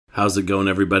How's it going,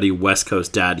 everybody? West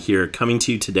Coast Dad here, coming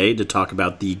to you today to talk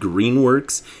about the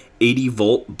Greenworks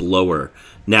 80-volt blower.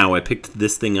 Now, I picked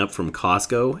this thing up from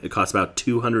Costco. It cost about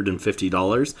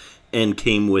 $250 and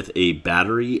came with a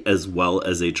battery as well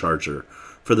as a charger.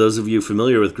 For those of you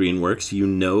familiar with Greenworks, you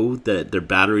know that their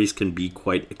batteries can be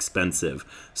quite expensive,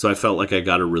 so I felt like I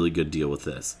got a really good deal with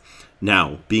this.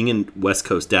 Now, being a West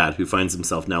Coast dad who finds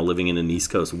himself now living in an East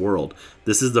Coast world,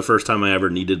 this is the first time I ever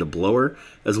needed a blower,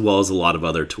 as well as a lot of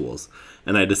other tools.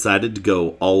 And I decided to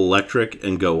go all electric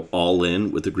and go all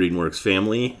in with the Greenworks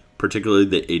family, particularly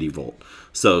the 80 volt.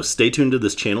 So stay tuned to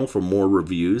this channel for more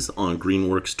reviews on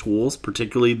Greenworks tools,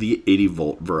 particularly the 80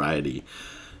 volt variety.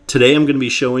 Today I'm going to be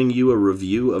showing you a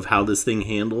review of how this thing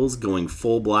handles going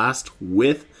full blast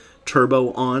with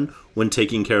turbo on when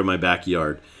taking care of my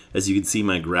backyard. As you can see,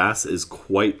 my grass is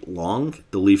quite long.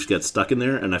 The leaves get stuck in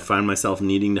there, and I find myself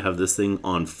needing to have this thing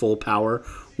on full power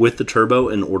with the turbo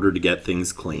in order to get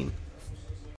things clean.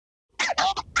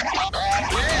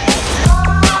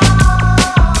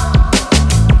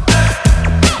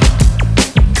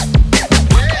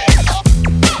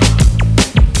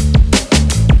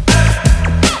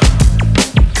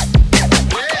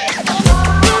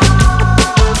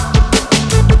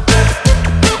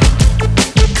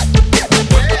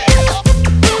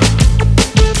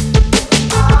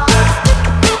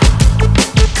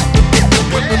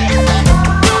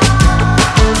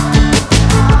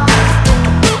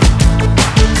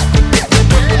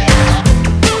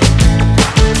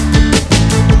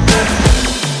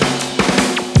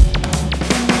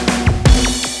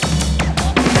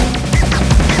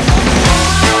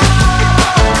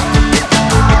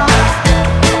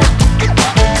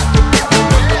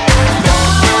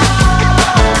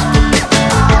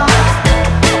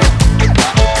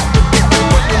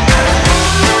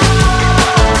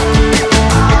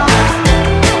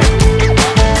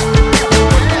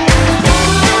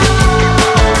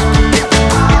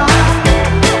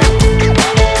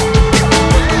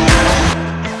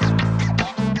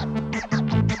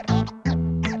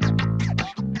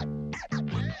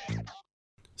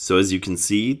 So as you can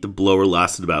see, the blower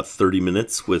lasted about 30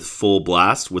 minutes with full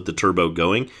blast with the turbo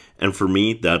going, and for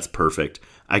me, that's perfect.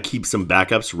 I keep some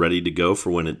backups ready to go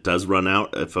for when it does run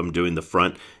out if I'm doing the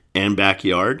front and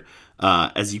backyard.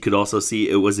 As you could also see,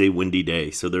 it was a windy day,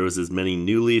 so there was as many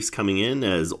new leaves coming in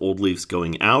as old leaves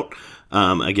going out.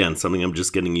 Again, something I'm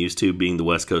just getting used to being the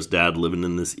West Coast dad living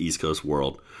in this East Coast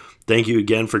world. Thank you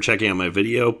again for checking out my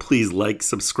video. Please like,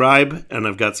 subscribe, and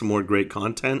I've got some more great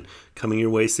content coming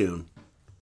your way soon.